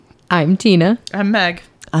I'm Tina. I'm Meg.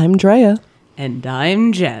 I'm Drea. And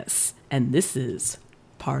I'm Jess. And this is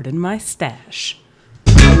Pardon My Stash.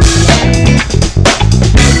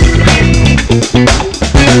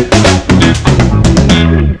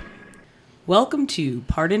 Welcome to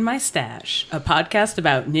Pardon My Stash, a podcast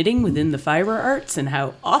about knitting within the fiber arts and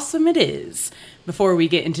how awesome it is. Before we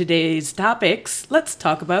get into today's topics, let's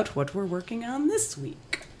talk about what we're working on this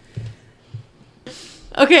week.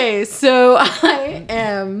 Okay, so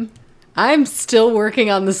I'm still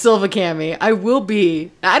working on the Silva Cami. I will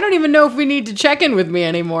be. I don't even know if we need to check in with me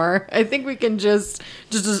anymore. I think we can just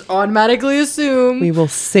automatically assume. We will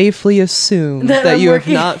safely assume that you have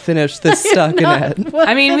not finished this stockinette.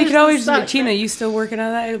 I mean, we could always be, Tina, you still working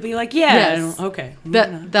on that? It'll be like, yeah, Yes. okay.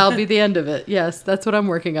 That'll be the end of it. Yes, that's what I'm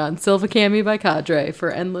working on. Silva Cami by Cadre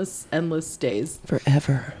for endless days.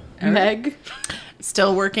 Forever. Meg?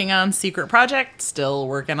 Still working on Secret Project. Still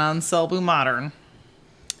working on Selbu Modern.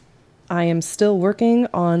 I am still working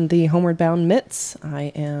on the Homeward Bound mitts.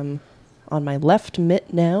 I am on my left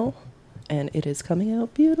mitt now, and it is coming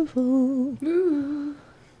out beautiful.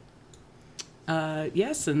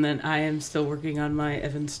 Yes, and then I am still working on my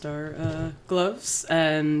Evan Star gloves,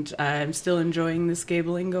 and I'm still enjoying this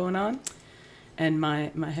gabling going on. And my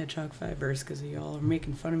hedgehog fibers, because y'all are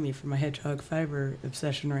making fun of me for my hedgehog fiber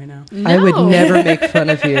obsession right now. I would never make fun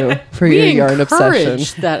of you for your yarn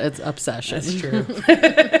obsession. That it's obsession. That's true.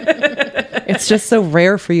 It's just so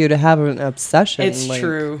rare for you to have an obsession. It's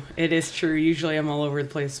true. It is true. Usually I'm all over the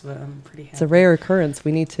place, but I'm pretty happy. It's a rare occurrence.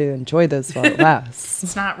 We need to enjoy those while it lasts.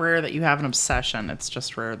 It's not rare that you have an obsession. It's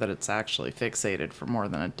just rare that it's actually fixated for more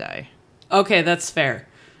than a day. Okay, that's fair.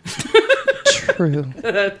 True.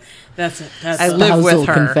 That's it. I live with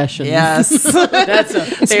her. Confessions. Yes. That's a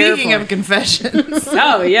fair Speaking point. of confessions.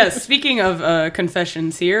 Oh, yes. Speaking of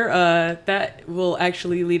confessions here, that will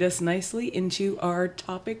actually lead us nicely into our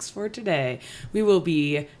topics for today. We will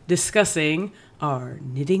be discussing our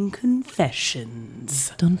knitting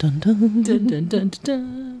confessions. Dun, dun, dun. Dun, dun, dun, dun,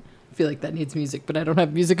 dun. I feel like that needs music, but I don't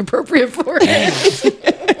have music appropriate for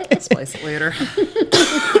it. Splice it later.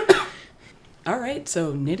 All right,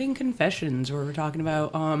 so knitting confessions, where we're talking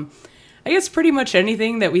about, I guess, pretty much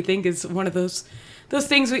anything that we think is one of those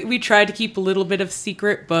things we try to keep a little bit of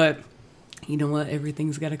secret, but you know what?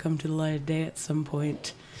 Everything's got to come to the light of day at some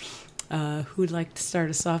point. Who'd like to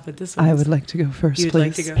start us off with this one? I would like to go first, You'd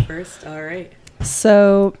please. like to go first? All right.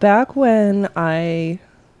 So back when I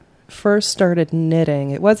first started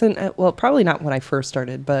knitting, it wasn't, well, probably not when I first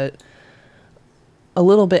started, but a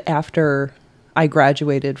little bit after I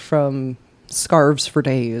graduated from scarves for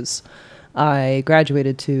days, I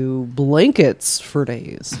graduated to blankets for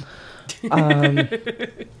days.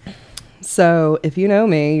 So if you know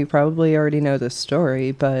me, you probably already know this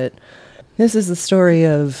story, but this is the story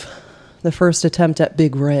of the first attempt at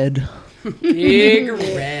Big Red. Big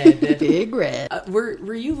Red. Big Red.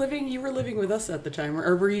 Were you were living with us at the time,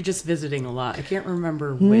 or were you just visiting a lot? I can't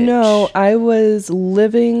remember which. No, I was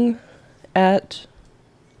living at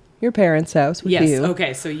your parents' house with you. Yes,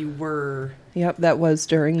 okay, so you were... Yep, that was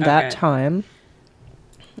during that time.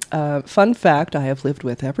 Fun fact, I have lived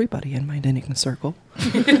with everybody in my knitting circle.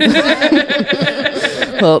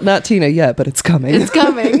 Well, not Tina yet, but it's coming. It's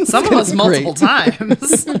coming. Some of us multiple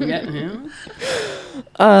times.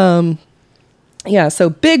 Yeah, so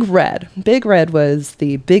Big Red. Big Red was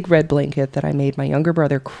the Big Red blanket that I made my younger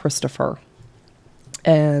brother, Christopher.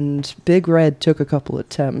 And Big Red took a couple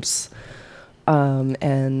attempts.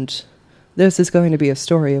 And this is going to be a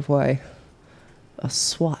story of why a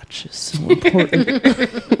swatch is so important.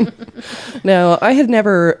 Now, I had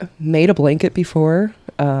never made a blanket before.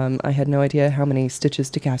 I had no idea how many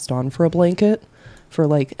stitches to cast on for a blanket for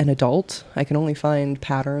like an adult. I can only find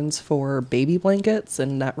patterns for baby blankets,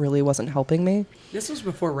 and that really wasn't helping me. This was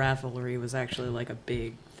before Ravelry was actually like a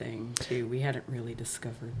big thing too. We hadn't really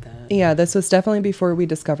discovered that. Yeah, this was definitely before we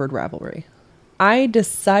discovered Ravelry. I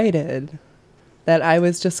decided that I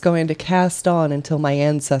was just going to cast on until my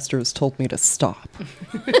ancestors told me to stop.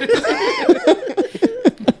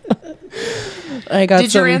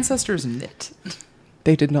 Did your ancestors knit?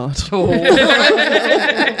 They did not. Oh,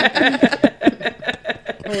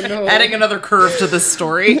 no. Adding another curve to this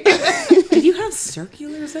story. Did you have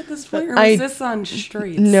circulars at this point, or was this on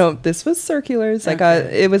straights? No, this was circulars.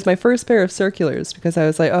 Okay. It was my first pair of circulars because I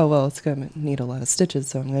was like, oh, well, it's going to need a lot of stitches,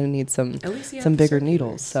 so I'm going to need some bigger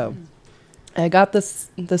needles. So I got the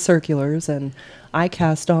circulars, and I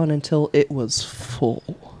cast on until it was full.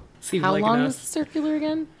 How long was the circular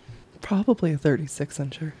again? Probably a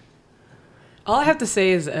 36-incher. All I have to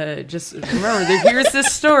say is just remember that here's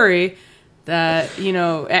this story that, you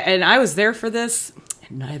know, and I was there for this, and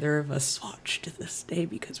neither of us swatch to this day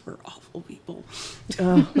because we're awful people.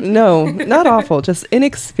 No, not awful, just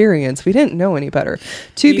inexperienced. We didn't know any better.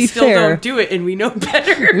 To We be still fair, don't do it, and we know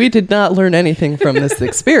better. we did not learn anything from this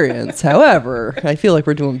experience. However, I feel like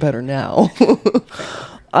we're doing better now.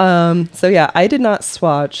 So yeah, I did not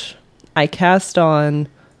swatch. I cast on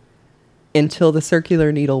until the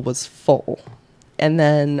circular needle was full. And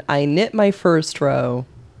then I knit my first row.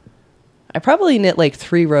 I probably knit like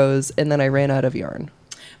 3 rows, and then I ran out of yarn.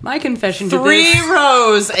 My confession to 3 this.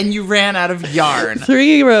 rows and you ran out of yarn.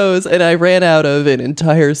 3 rows, and I ran out of an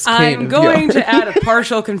entire skein I'm of going yarn. to add a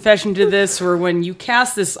partial confession to this, where when you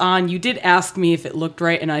cast this on, you did ask me if it looked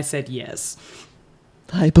right, and I said yes.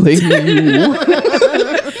 I blame you.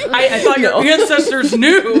 I thought your ancestors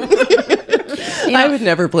knew. I would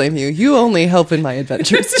never blame you. You only help in my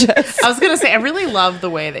adventures, Jess. I was going to say, I really love the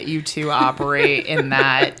way that you two operate in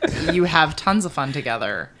that you have tons of fun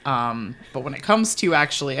together. But when it comes to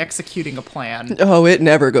actually executing a plan, Oh, it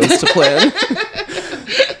never goes to plan.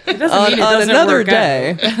 It doesn't mean it on doesn't another work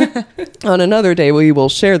day, out. on another day, we will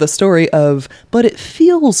share the story of, but it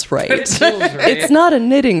feels right. It feels right. It's not a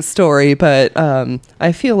knitting story, but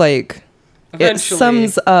I feel like it Eventually.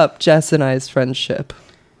 sums up Jess and I's friendship.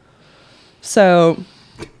 So,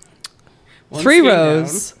 One 3 skein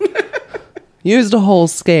rows, used a whole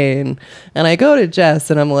skein, and I go to Jess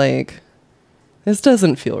and I'm like, this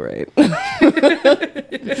doesn't feel right.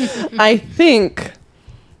 I think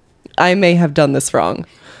I may have done this wrong.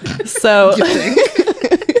 So,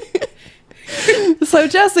 so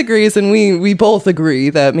Jess agrees, and we both agree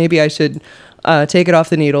that maybe I should take it off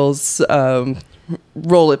the needles,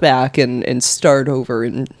 roll it back, and start over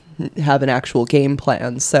and have an actual game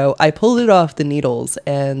plan. So I pulled it off the needles,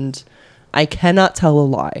 and I cannot tell a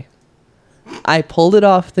lie. I pulled it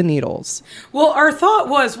off the needles. Well, our thought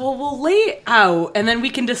was, well, we'll lay it out, and then we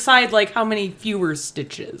can decide, like, how many fewer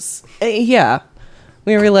stitches. Yeah.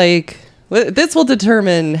 We were like, this will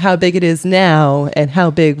determine how big it is now and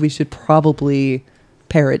how big we should probably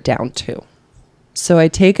pare it down to. So I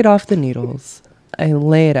take it off the needles, I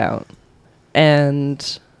lay it out,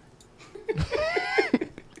 and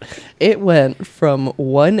it went from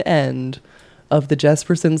one end of the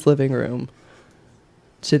Jespersons' living room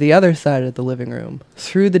to the other side of the living room,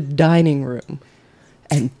 through the dining room,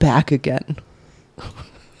 and back again.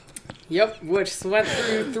 Yep, which went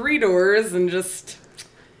through 3 doors and just...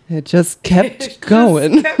 It just kept just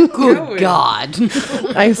going. kept Good going. God.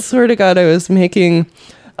 I swear to God, I was making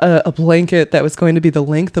a blanket that was going to be the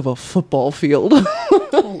length of a football field.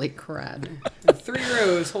 Holy crap. 3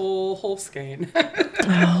 rows, whole skein.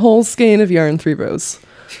 A whole skein of yarn, 3 rows.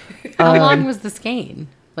 How long was the skein?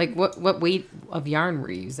 Like, what weight of yarn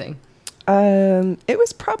were you using? It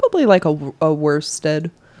was probably like a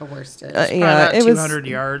worsted. A worsted. Yeah, about it was. 200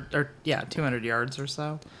 yards or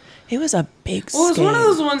so. It was a big Well, it's skein. one of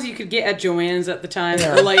those ones you could get at Joann's at the time.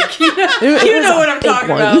 Or like, you was know a what I'm big talking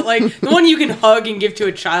one. about. Like, the one you can hug and give to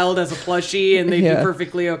a child as a plushie, and they'd Yeah. be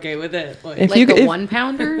perfectly okay with it. Like, If Like you the could- if-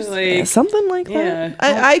 1-pounders? like, Something like Yeah.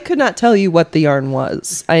 that. I could not tell you what the yarn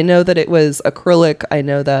was. I know that it was acrylic. I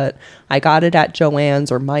know that I got it at Joann's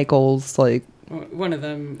or Michael's. Like, one of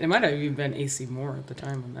them, it might have even been AC Moore at the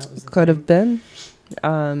time when that was. could have been.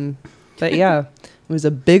 But yeah, it was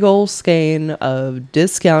a big old skein of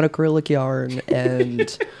discount acrylic yarn,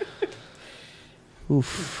 and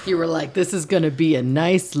oof. You were like, this is going to be a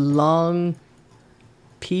nice long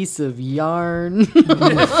piece of yarn.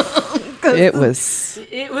 It was.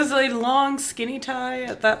 It was a long skinny tie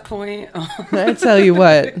at that point. I tell you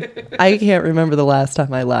what, I can't remember the last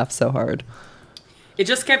time I laughed so hard. It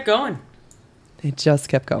just kept going. It just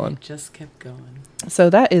kept going. Just kept going.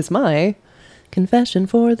 So that is my confession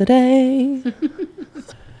for the day.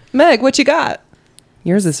 Meg, what you got?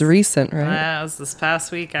 Yours is recent, right? It was this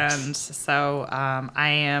past weekend. So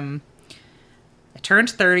I turned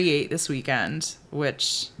 38 this weekend,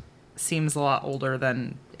 which seems a lot older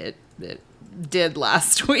than it did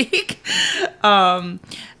last week.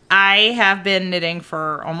 I have been knitting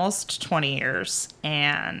for almost 20 years,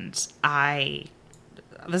 and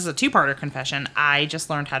this is a 2-parter confession. I just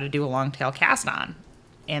learned how to do a long tail cast on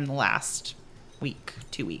in the last week,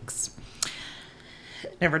 2 weeks.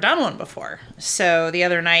 Never done one before. So the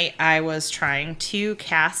other night I was trying to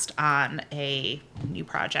cast on a new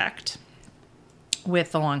project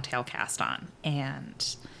with the long tail cast on,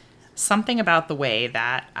 and something about the way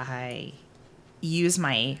that I use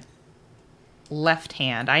my left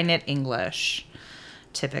hand, I knit English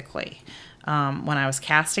typically. When I was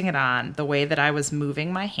casting it on, the way that I was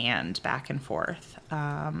moving my hand back and forth,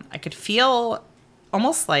 I could feel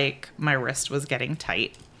almost like my wrist was getting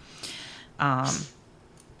tight.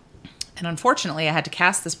 And And unfortunately, I had to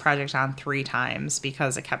cast this project on 3 times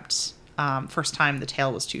because it kept... first time the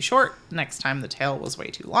tail was too short. Next time the tail was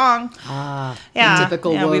way too long. The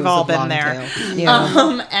typical woes we've all of been long there. tail.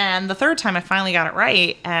 Yeah. And the third time I finally got it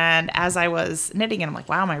right. And as I was knitting it, I'm like,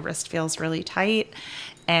 wow, my wrist feels really tight.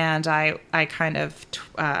 And I kind of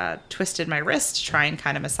twisted my wrist to try and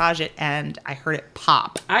kind of massage it, and I heard it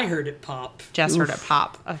pop. I heard it pop. Jess heard it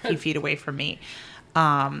pop a few feet away from me.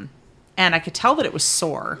 And I could tell that it was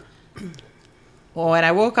sore. Well, when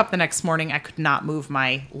I woke up the next morning, I could not move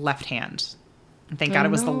my left hand. And thank God it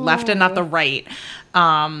was the left and not the right.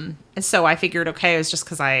 So I figured, okay, it was just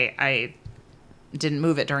because I didn't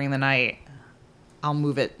move it during the night. I'll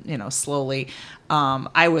move it, slowly.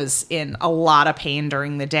 I was in a lot of pain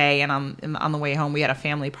during the day, and on the way home, we had a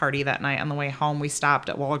family party that night. On the way home, we stopped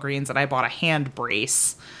at Walgreens, and I bought a hand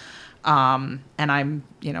brace. And I'm,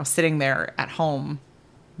 sitting there at home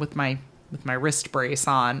with my wrist brace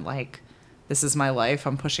on, like, this is my life.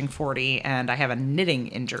 I'm pushing 40, and I have a knitting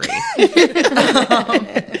injury.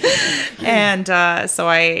 So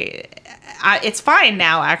it's fine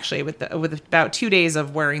now, actually, with about 2 days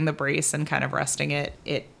of wearing the brace and kind of resting it.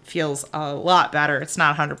 It feels a lot better. It's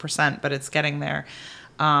not 100%, but it's getting there.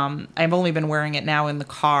 I've only been wearing it now in the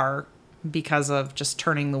car because of just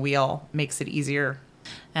turning the wheel makes it easier.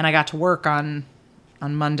 And I got to work on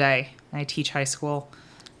Monday. I teach high school.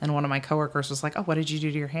 And one of my coworkers was like, oh, what did you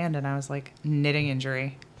do to your hand? And I was like, knitting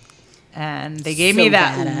injury. And they gave me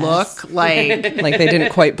that badass. Look like... Like they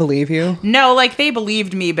didn't quite believe you? No, like they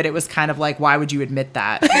believed me, but it was kind of like, why would you admit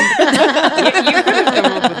that? You could have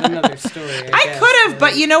come up with another story. I could have,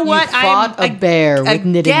 but you know what? You fought a bear with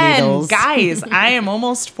knitting needles. Guys, I am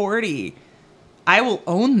almost 40. I will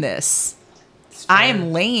own this. I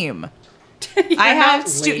am lame. I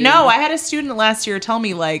had a student last year tell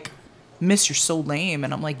me like, Miss, you're so lame.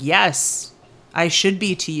 And I'm like, yes, I should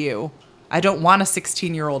be to you. I don't want a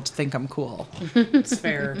 16-year-old to think I'm cool. It's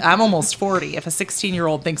fair. I'm almost 40. If a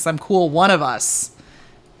 16-year-old thinks I'm cool, one of us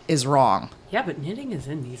is wrong. Yeah, but knitting is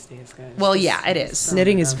in these days, guys. Well, yeah, it is.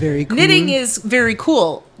 Knitting is very cool. Knitting is very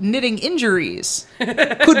cool. Knitting injuries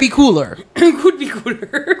could be cooler. Could be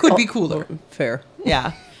cooler. Could be cooler. Fair.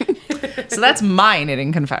 Yeah. So that's my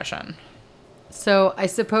knitting confession. So I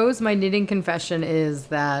suppose my knitting confession is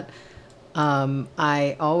that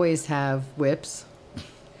I always have whips,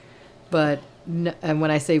 and when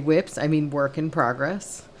I say whips, I mean work in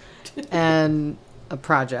progress and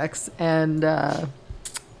projects. And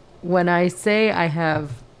when I say I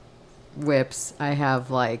have whips, I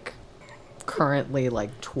have like currently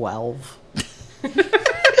like 12.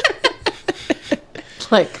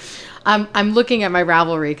 Like I'm looking at my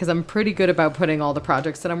Ravelry because I'm pretty good about putting all the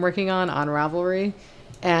projects that I'm working on Ravelry,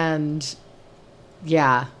 and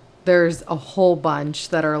yeah. There's a whole bunch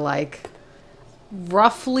that are like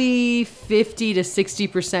roughly 50 to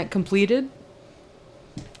 60% completed,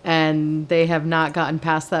 and they have not gotten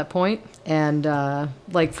past that point. And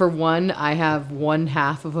like for one, I have one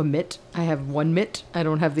half of a mitt. I have one mitt. I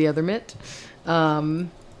don't have the other mitt.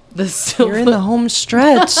 The silver, you're in the home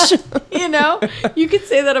stretch. You could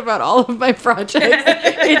say that about all of my projects.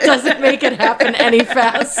 It doesn't make it happen any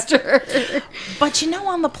faster. But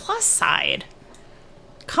on the plus side,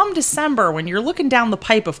 come December, when you're looking down the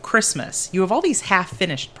pipe of Christmas, you have all these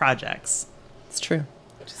half-finished projects. It's true.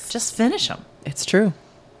 Just finish them. It's true.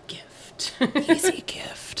 Gift. Easy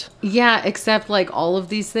gift. Yeah, except like all of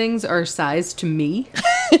these things are sized to me.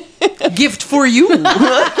 Gift for you. Look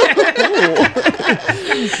at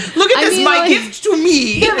this, my gift to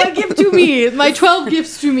me. Yeah, my gift to me. My 12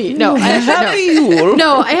 gifts to me. No, I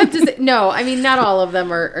have to say, no, I mean, not all of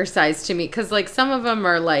them are sized to me. Because, like, some of them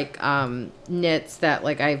are, like, knits that,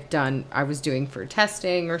 like, I was doing for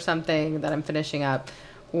testing or something that I'm finishing up.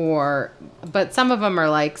 But some of them are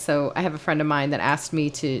like, so I have a friend of mine that asked me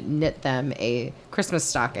to knit them a Christmas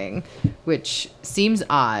stocking, which seems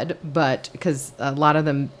odd, but because a lot of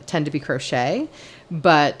them tend to be crochet.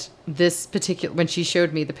 But this particular, when she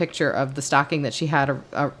showed me the picture of the stocking that she had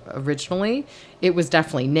originally, it was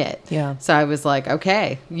definitely knit. Yeah. So I was like,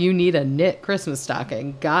 okay, you need a knit Christmas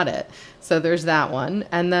stocking. Got it. So there's that one.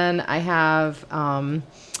 And then I have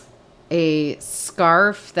a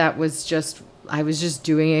scarf that I was just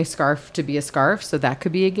doing a scarf to be a scarf, so that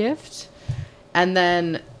could be a gift. And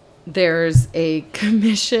then there's a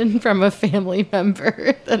commission from a family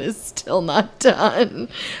member that is still not done.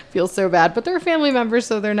 Feel so bad, but they're a family member,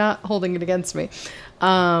 so they're not holding it against me.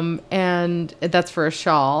 And that's for a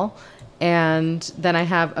shawl. And then I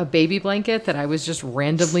have a baby blanket that I was just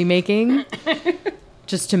randomly making.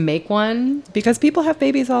 just to make one. Because people have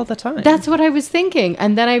babies all the time. That's what I was thinking.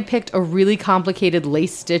 And then I picked a really complicated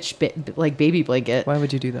lace stitch like baby blanket. Why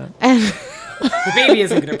would you do that? And The baby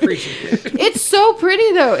isn't going to appreciate it. it's so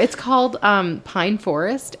pretty though. It's called Pine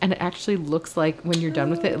Forest, and it actually looks like, when you're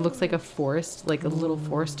done with it, it looks like a forest, like a little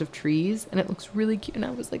forest of trees, and it looks really cute. And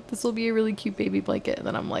I was like, this will be a really cute baby blanket. And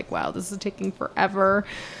then I'm like, wow, this is taking forever.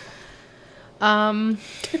 Then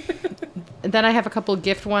I have a couple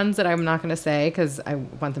gift ones that I'm not going to say because I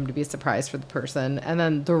want them to be a surprise for the person. And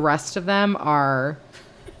then the rest of them are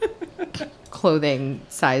clothing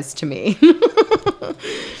size to me.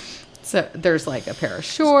 So there's like a pair of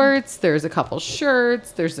shorts, there's a couple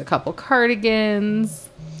shirts, there's a couple cardigans.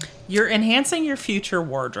 You're enhancing your future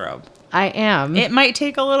wardrobe. I am. It might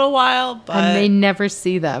take a little while, but I may never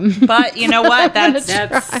see them. But you know what? That's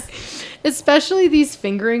Especially these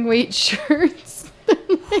fingering weight shirts.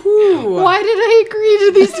 Why did I agree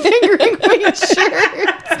to these fingering weight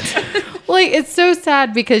shirts? Like, it's so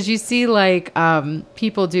sad because you see like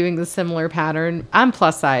people doing the similar pattern. I'm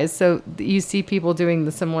plus size, so you see people doing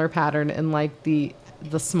the similar pattern in like the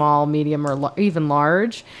small, medium, or even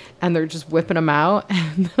large, and they're just whipping them out.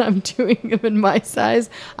 And then I'm doing them in my size.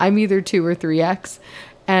 I'm either 2 or 3X,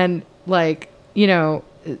 and like, you know,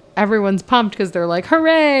 everyone's pumped because they're like,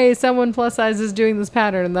 hooray, someone plus size is doing this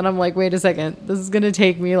pattern. And then I'm like, wait a second, this is going to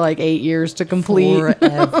take me like 8 years to complete.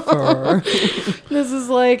 Forever. This is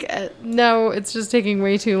like, no, it's just taking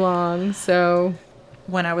way too long. So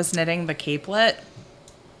when I was knitting the capelet,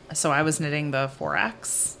 so I was knitting the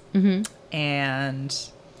 4X, and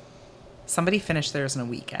somebody finished theirs in a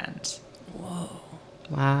weekend.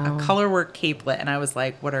 wow. A colorwork capelet, and I was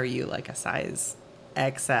like, what are you, like a size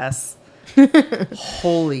XS?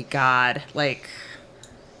 Holy God. Like,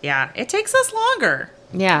 yeah, it takes us longer.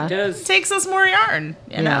 Yeah. It does. It takes us more yarn,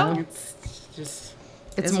 you know? It's just...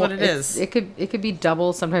 It's what it is. It could be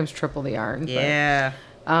double, sometimes triple the yarn. Yeah.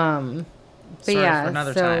 But Story yeah, for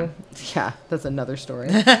another so time. yeah, that's another story.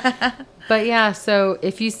 But yeah, so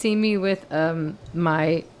if you see me with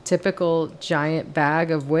my typical giant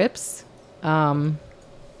bag of whips,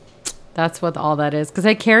 that's what all that is. Because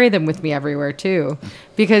I carry them with me everywhere too.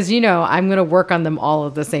 Because, you know, I'm going to work on them all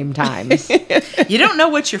at the same time. You don't know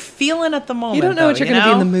what you're feeling at the moment. You don't know what you're going to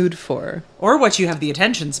be in the mood for. Or what you have the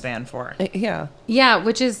attention span for. Yeah. Yeah,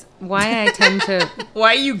 which is why I tend to... Why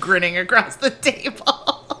are you grinning across the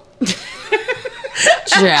table?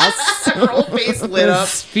 Jess. Her whole face lit up.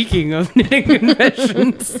 Speaking of knitting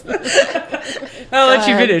confessions, I'll let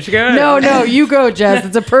you finish. Go ahead. No, you go, Jess.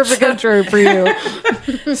 It's a perfect intro for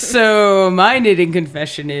you. So my knitting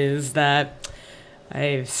confession is that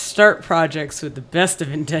I start projects with the best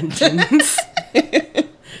of intentions.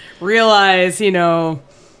 Realize, you know,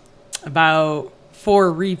 about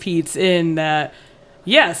 4 repeats in that,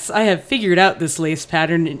 yes, I have figured out this lace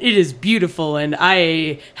pattern and it is beautiful and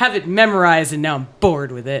I have it memorized and now I'm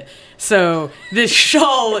bored with it. So this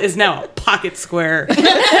shawl is now a pocket square.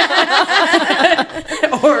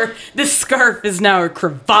 Or this scarf is now a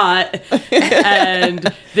cravat.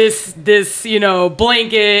 And this, you know,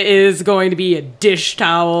 blanket is going to be a dish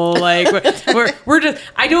towel. Like we're just,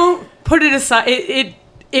 I don't put it aside.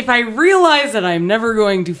 If I realize that I'm never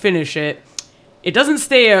going to finish it, it doesn't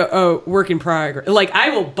stay a work in progress. Like, I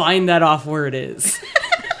will bind that off where it is.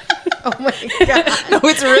 Oh my God. No,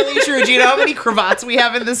 it's really true. Do you know how many cravats we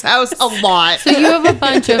have in this house? A lot. So you have a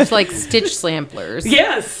bunch of, like, stitch samplers.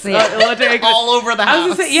 Yes. Yeah. All over the house. I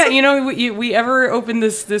was gonna say, yeah, you know, we ever open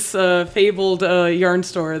this fabled yarn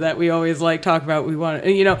store that we always like talk about. We want,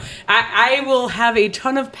 you know, I will have a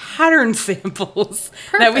ton of pattern samples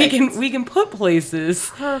that we can put places.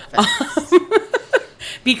 Perfect.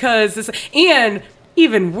 Because and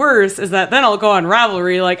even worse is that then I'll go on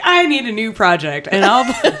Ravelry like I need a new project and I'll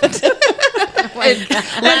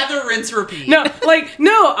lather, rinse, repeat. no,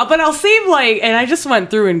 but I'll save like, and I just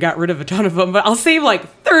went through and got rid of a ton of them, but I'll save like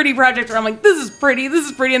 30 projects where I'm like, this is pretty,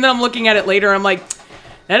 and then I'm looking at it later and I'm like,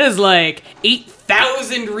 that is like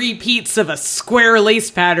 8,000 repeats of a square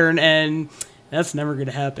lace pattern and that's never going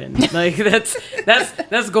to happen. Like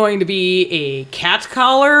that's going to be a cat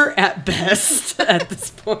collar at best at this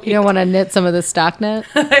point. You don't want to knit some of the stockinette?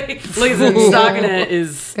 Listen, stockinette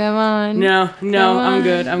is Come on. no. Come I'm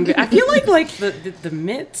good. on. I feel like the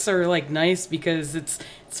mitts are like nice because it's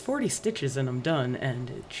 40 stitches and I'm done and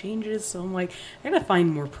it changes. So I'm like, I gotta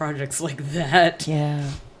find more projects like that. Yeah.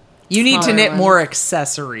 You need to Smaller knit ones. more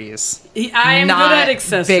accessories. I am Not good at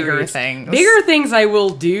accessories. bigger things. Bigger things I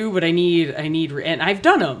will do, but I need, and I've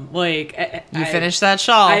done them. Like You finished that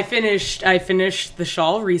shawl. I finished the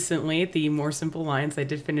shawl recently. The More Simple Lines. I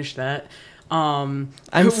did finish that. I'm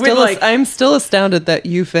still astounded that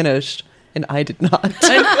you finished and I did not.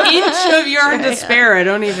 An inch of yarn to spare. I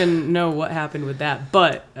don't even know what happened with that,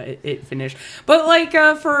 but it finished. But like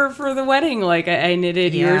for the wedding, like I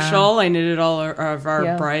knitted your shawl, I knitted all of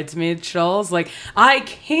our bridesmaid shawls. Like I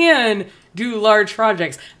can do large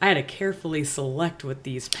projects. I had to carefully select what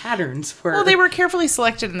these patterns were. Well, they were carefully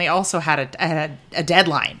selected, and they also had a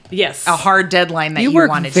deadline. Yes, a hard deadline that you worked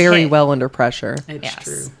wanted very to hit. well under pressure. It's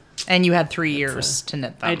true. And you had 3 years to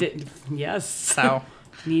knit them. I did. Yes. So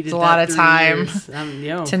needed a lot of time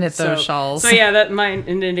to knit those shawls. So yeah, that my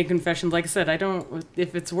knitting confessions. Like I said, I don't.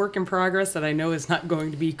 If it's work in progress that I know is not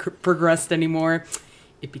going to be progressed anymore,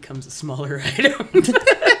 it becomes a smaller item.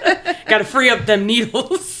 Got to free up them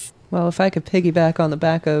needles. Well, if I could piggyback on the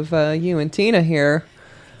back of you and Tina here,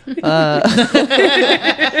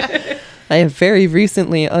 I have very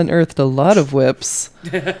recently unearthed a lot of whips.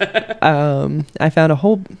 I found a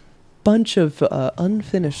whole bunch of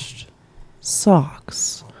unfinished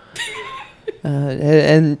socks.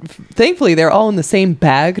 And thankfully, they're all in the same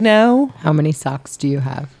bag now. How many socks do you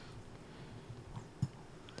have?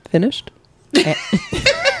 Finished?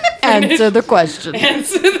 Answer the question.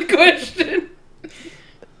 Answer the question.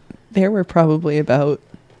 There were probably about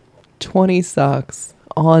 20 socks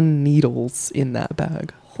on needles in that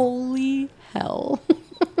bag. Holy hell.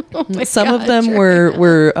 Some of them were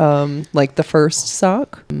like the first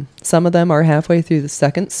sock. Some of them are halfway through the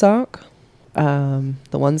second sock. The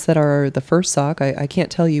ones that are the first sock, I can't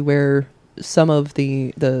tell you where some of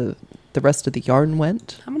the rest of the yarn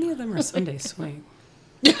went. How many of them are Sunday swing?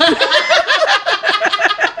 Because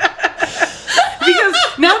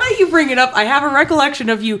now that you bring it up, I have a recollection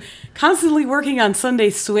of you constantly working on Sunday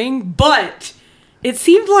swing, but it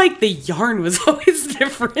seemed like the yarn was always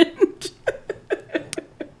different.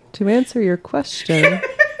 To answer your question,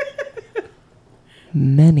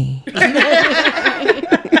 many.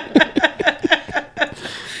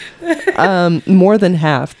 More than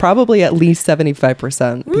half, probably at least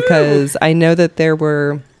 75%, because I know that there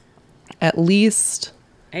were at least...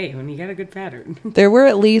 Hey, when you got a good pattern. There were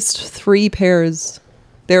at least 3 pairs.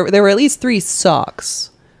 There were at least 3 socks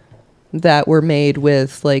that were made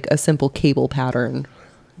with like a simple cable pattern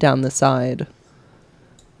down the side.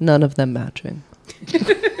 None of them matching.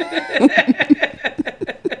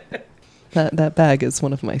 That bag is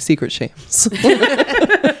one of my secret shames.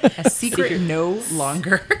 A secret no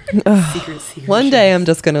longer. Secret One day I'm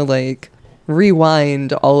just gonna like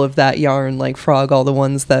rewind all of that yarn, like frog all the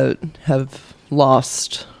ones that have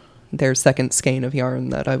lost their second skein of yarn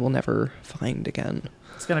that I will never find again.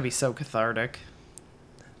 It's going to be so cathartic.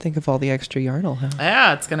 Think of all the extra yarn I'll have.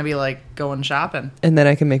 Yeah, it's going to be like going shopping. And then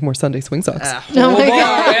I can make more Sunday swing socks. Oh my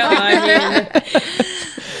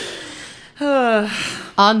God.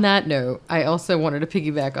 On that note, I also wanted to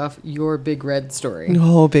piggyback off your Big Red story.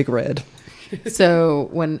 Oh, Big Red. So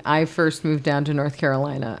when I first moved down to North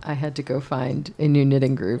Carolina, I had to go find a new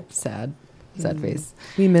knitting group. Sad face.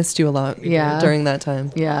 We missed you a lot during that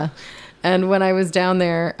time. Yeah. And when I was down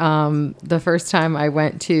there, the first time I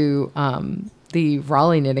went to the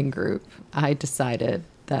Raleigh knitting group, I decided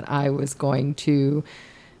that I was going to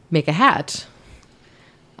make a hat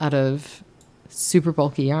out of super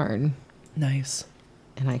bulky yarn. Nice.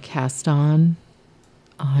 And I cast on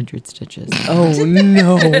 100 stitches. Oh,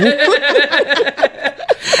 no.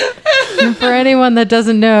 And for anyone that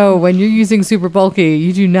doesn't know, when you're using super bulky,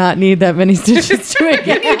 you do not need that many stitches to make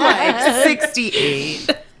it. Like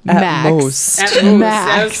 68. Max. At most. At most.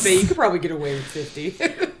 Max. I would say you could probably get away with 50.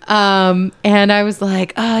 And I was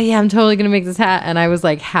like, oh yeah, I'm totally going to make this hat. And I was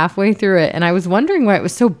like halfway through it. And I was wondering why it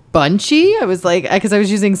was so bunchy. I was like, because I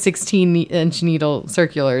was using 16-inch needle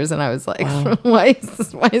circulars. And I was like, wow. why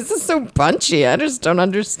is this so bunchy? I just don't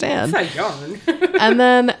understand. It's not yarn. And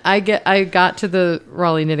then I got to the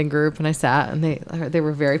Raleigh knitting group and I sat, and they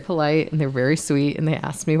were very polite and they were very sweet, and they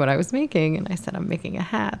asked me what I was making, and I said I'm making a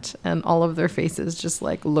hat, and all of their faces just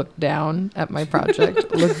like looked down at my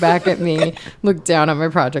project, looked back at me, looked down at my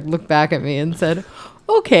project, looked back at me, and said,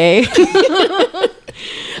 okay.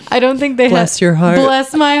 I don't think they bless your heart.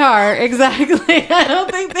 Bless my heart. Exactly. I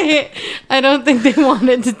don't think they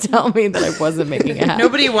wanted to tell me that I wasn't making a hat.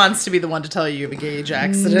 Nobody wants to be the one to tell you of a gauge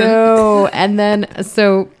accident. No. And then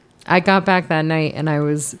so I got back that night and I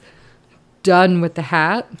was done with the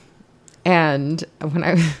hat. And when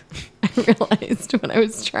I realized when I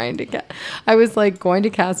was trying to I was like going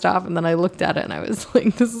to cast off, and then I looked at it and I was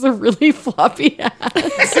like, this is a really floppy hat.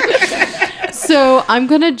 So I'm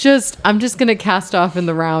just gonna cast off in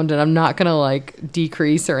the round, and I'm not gonna like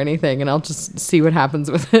decrease or anything, and I'll just see what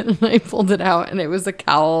happens with it. And I pulled it out, and it was a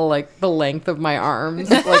cowl like the length of my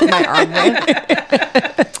arms, like my arm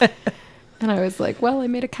length. And I was like, well, I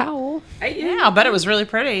made a cowl. Yeah, I'll bet it was really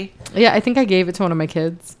pretty. Yeah, I think I gave it to one of my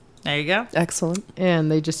kids. There you go. Excellent.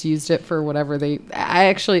 And they just used it for whatever I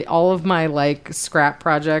actually, all of my like scrap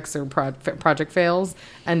projects or project fails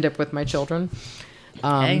end up with my children.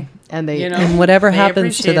 Hey, and they, and whatever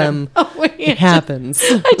happens to appreciate them, it happens.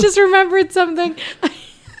 I just remembered something.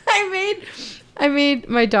 I made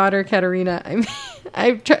my daughter Katerina.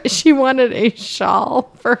 She wanted a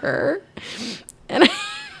shawl for her, and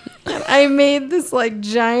I made this like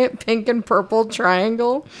giant pink and purple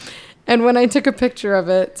triangle. And when I took a picture of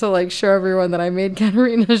it to like show everyone that I made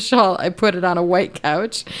Katerina's shawl, I put it on a white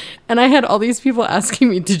couch, and I had all these people asking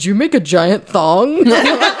me, "Did you make a giant thong?"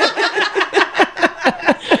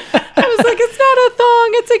 I was like, "It's not a thong,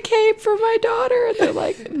 it's a cape for my daughter." And they're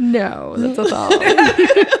like, "No, that's a thong."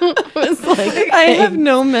 I was like, I have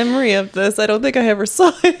no memory of this. I don't think I ever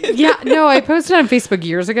saw it. yeah, no, I posted on Facebook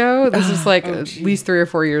years ago. This is like at least 3 or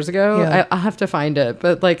 4 years ago. Yeah. I'll have to find it,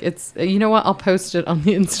 but like it's, you know what? I'll post it on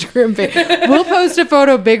the Instagram page. We'll post a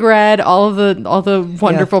photo, Big Red, all the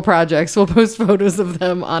wonderful projects. We'll post photos of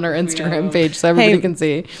them on our Instagram page so everybody can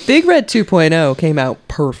see. Big Red 2.0 came out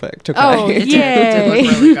perfect. Okay. Oh, it yay! did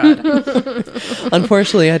look really good.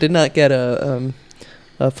 Unfortunately, I did not get a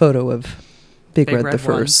photo of Big Red the Red one.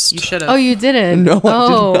 first. You should have. Oh, you didn't? No, I did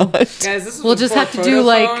not. Guys, this is We'll just before have to do,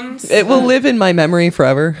 like- phones. It will live in my memory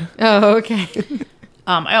forever. Oh, okay.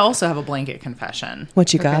 I also have a blanket confession.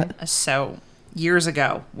 What you got? So years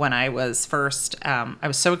ago, when I was first, I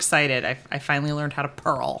was so excited. I finally learned how to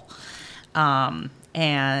purl,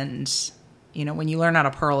 and you know, when you learn how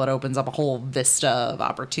to purl, it opens up a whole vista of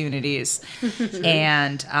opportunities.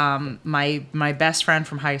 And my best friend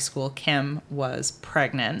from high school, Kim, was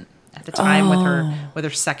pregnant at the time with her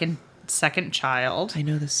second child. I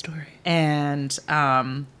know this story. And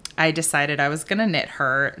I decided I was going to knit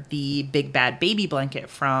her the Big Bad Baby blanket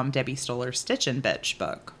from Debbie Stoller's Stitch and Bitch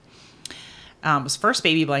book. It was the first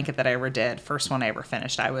baby blanket that I ever did, first one I ever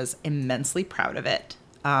finished. I was immensely proud of it.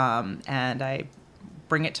 And I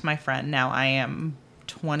bring it to my friend. Now I am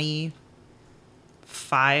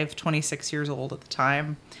 26 years old at the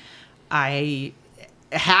time. I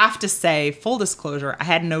have to say, full disclosure, I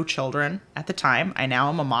had no children at the time. I now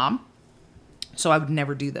am a mom, so I would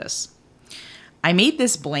never do this. I made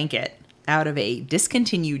this blanket out of a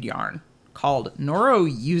discontinued yarn called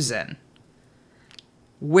Norouzin,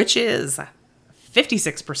 which is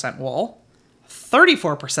 56% wool,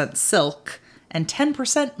 34% silk, and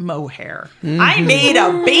 10% mohair. I made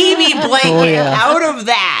a baby blanket out of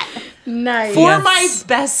that Nice. for my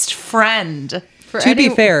best friend. To be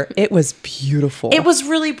fair, it was beautiful. It was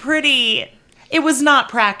really pretty. It was not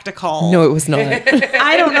practical. No, it was not.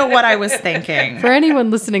 I don't know what I was thinking. For anyone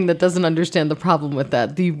listening that doesn't understand the problem with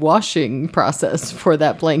that, the washing process for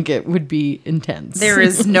that blanket would be intense. There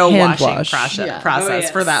is no Hand washing wash. process Oh,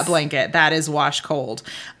 yes. for that blanket. That is wash cold.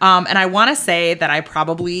 And I want to say that I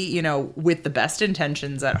probably, you know, with the best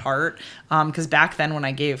intentions at heart, because back then when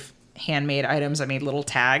I gave handmade items, I made little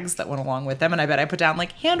tags that went along with them, and I bet I put down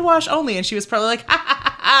like hand wash only, and she was probably like, ha ha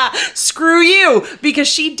ha ha, screw you, because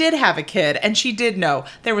she did have a kid and she did know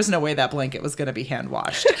there was no way that blanket was going to be hand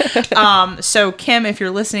washed. So Kim, if you're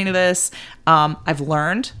listening to this, I've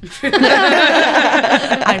learned.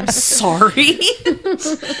 I'm sorry.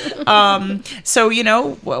 So you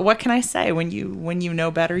know what can I say? When you know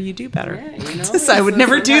better, you do better. Yeah, you know, So I would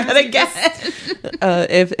never do that again.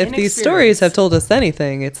 If these stories have told us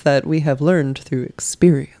anything, it's that we have learned through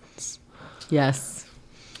experience. Yes.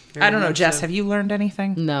 I don't know, Jess. Have you learned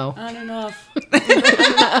anything? No. Not enough.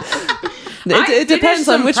 It depends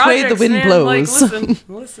on which way the wind blows. Like,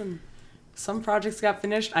 listen. Some projects got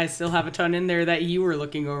finished. I still have a ton in there that you were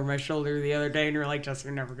looking over my shoulder the other day, and you're like, "Jess,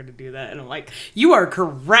 you're never going to do that." And I'm like, "You are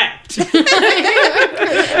correct." Yeah,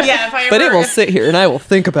 if I ever, But it will sit here and I will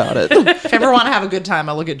think about it. if I ever want to have a good time,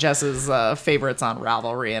 I look at Jess's favorites on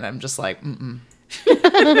Ravelry, and I'm just like,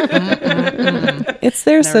 It's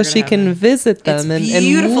there so Never she gonna can happen. visit them and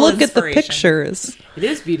beautiful look at the inspiration. pictures. It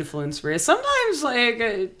is beautiful inspiration. Sometimes,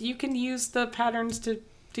 like, you can use the patterns to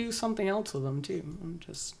do something else with them too.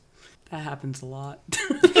 That happens a lot.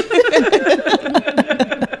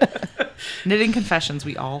 knitting confessions.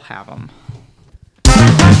 We all have them.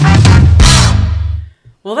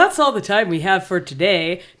 Well, that's all the time we have for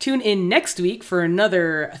today. Tune in next week for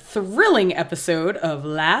another thrilling episode of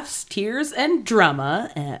Laughs, Tears, and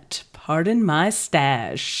Drama at Pardon My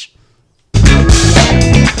Stash.